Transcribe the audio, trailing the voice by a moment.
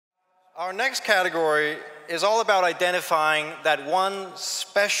Our next category is all about identifying that one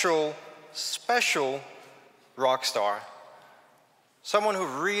special rock star. Someone who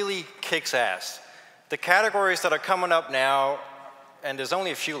really kicks ass. The categories that are coming up now, and there's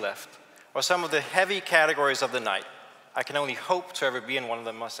only a few left, are some of the heavy categories of the night. I can only hope to ever be in one of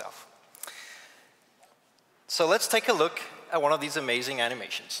them myself. So let's take a look at one of these amazing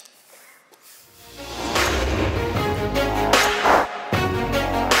animations.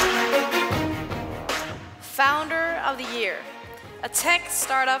 Founder of the Year, a tech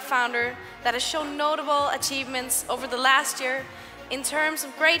startup founder that has shown notable achievements over the last year in terms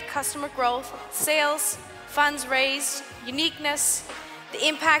of great customer growth, sales, funds raised, uniqueness, the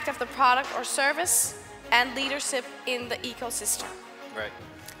impact of the product or service, and leadership in the ecosystem. Right.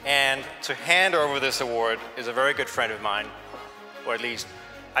 And to hand over this award is a very good friend of mine, or at least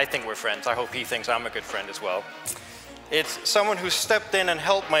I think we're friends. I hope he thinks I'm a good friend as well. It's someone who stepped in and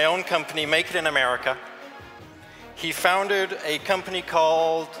helped my own company make it in America. He founded a company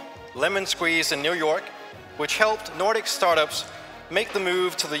called Lemon Squeeze in New York, which helped Nordic startups make the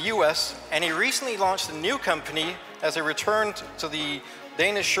move to the US, and he recently launched a new company as he returned to the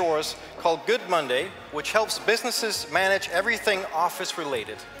Danish shores called Good Monday, which helps businesses manage everything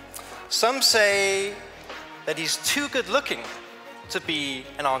office-related. Some say that he's too good-looking to be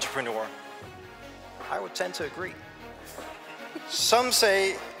an entrepreneur. I would tend to agree. Some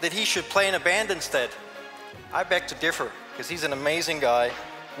say that he should play in a band instead. I beg to differ, because he's an amazing guy.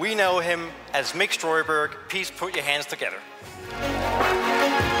 We know him as Mick Stroyberg. Please put your hands together.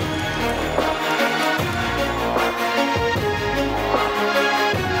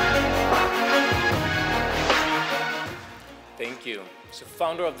 Thank you. So,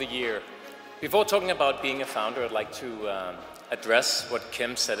 Founder of the Year. Before talking about being a founder, I'd like to address what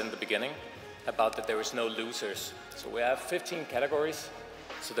Kim said in the beginning about that there is no losers. So we have 15 categories,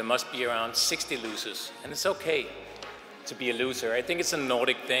 so there must be around 60 losers. And it's okay to be a loser. I think it's a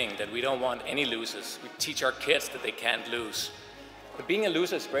Nordic thing that we don't want any losers. We teach our kids that they can't lose. But being a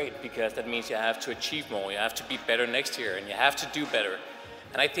loser is great because that means you have to achieve more, you have to be better next year, and you have to do better.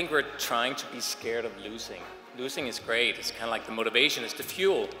 And I think we're trying to be scared of losing. Losing is great. It's kind of like the motivation, it's the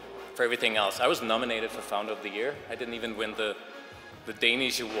fuel for everything else. I was nominated for Founder of the Year. I didn't even win the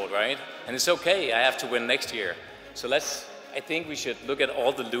Danish award, right? And it's okay, I have to win next year. So I think we should look at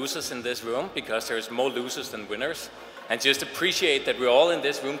all the losers in this room because there's more losers than winners, and just appreciate that we're all in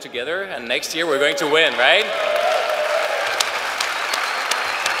this room together, and next year we're going to win, right?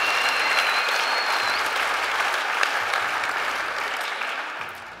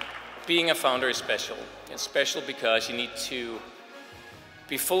 Being a founder is special. It's special because you need to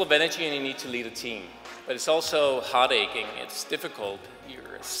be full of energy and you need to lead a team. But it's also heart-aching, it's difficult.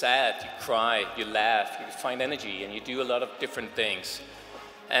 You're sad, you cry, you laugh, you find energy, and you do a lot of different things.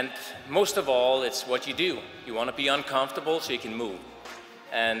 And most of all, it's what you do. You want to be uncomfortable so you can move.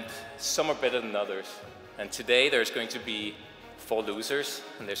 And some are better than others. And today there's going to be 4 losers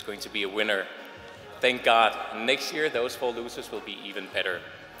and there's going to be a winner. Thank God. And next year those 4 losers will be even better.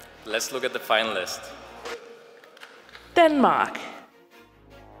 Let's look at the finalists. Denmark.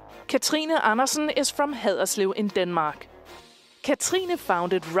 Katrine Andersen is from Haderslev in Denmark. Katrine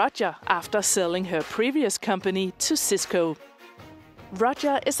founded Roger after selling her previous company to Cisco.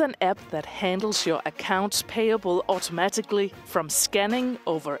 Roger is an app that handles your accounts payable automatically from scanning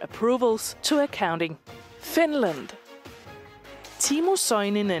over approvals to accounting. Finland. Timo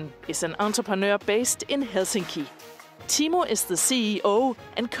Soininen is an entrepreneur based in Helsinki. Timo is the CEO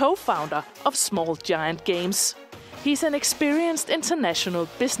and co-founder of Small Giant Games. He's an experienced international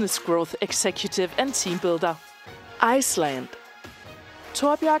business growth executive and team builder. Iceland.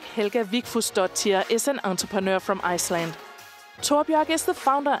 Torbjørg Helga Vigfusdottir is an entrepreneur from Iceland. Torbjørg is the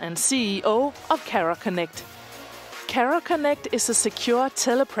founder and CEO of Cara Connect. Cara Connect is a secure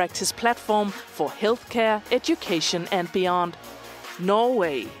telepractice platform for healthcare, education and beyond.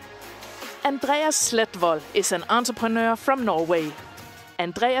 Norway. Andreas Sletvold is an entrepreneur from Norway.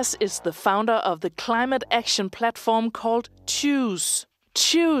 Andreas is the founder of the climate action platform called Choose.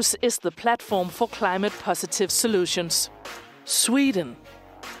 Choose is the platform for climate-positive solutions. Sweden.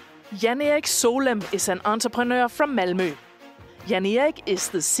 Jan-Erik Solem is an entrepreneur from Malmö. Jan-Erik is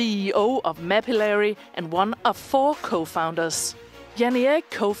the CEO of Mapillary and one of 4 co-founders. Jan-Erik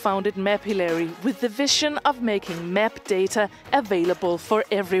co-founded Mapillary with the vision of making map data available for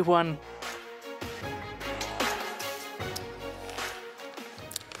everyone.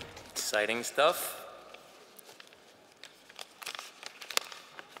 Exciting stuff.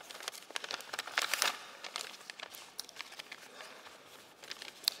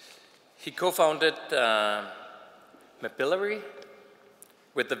 He co-founded Mapillary,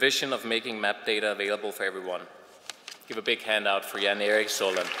 with the vision of making map data available for everyone. Give a big hand out for Jan Erik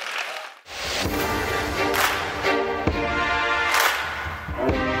Solen.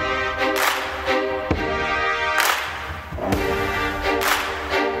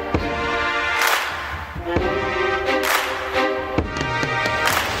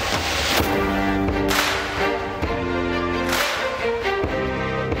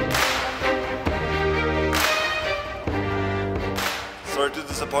 Sorry to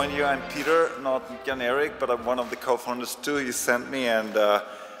disappoint you, I'm Peter, not Jan Erik, but I'm one of the co-founders too. He sent me, and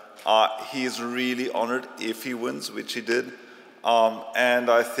he is really honored if he wins, which he did. And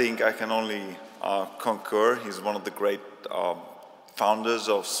I think I can only concur. He's one of the great founders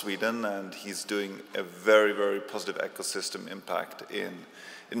of Sweden, and he's doing a very, very positive ecosystem impact in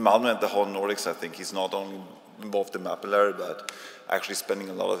Malmö and the whole Nordics. I think he's not only involved in Mapillary, but actually spending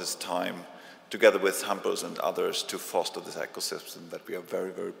a lot of his time together with Hampus and others to foster this ecosystem that we are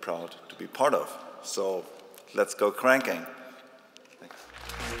very, very proud to be part of. So let's go cranking. Thanks.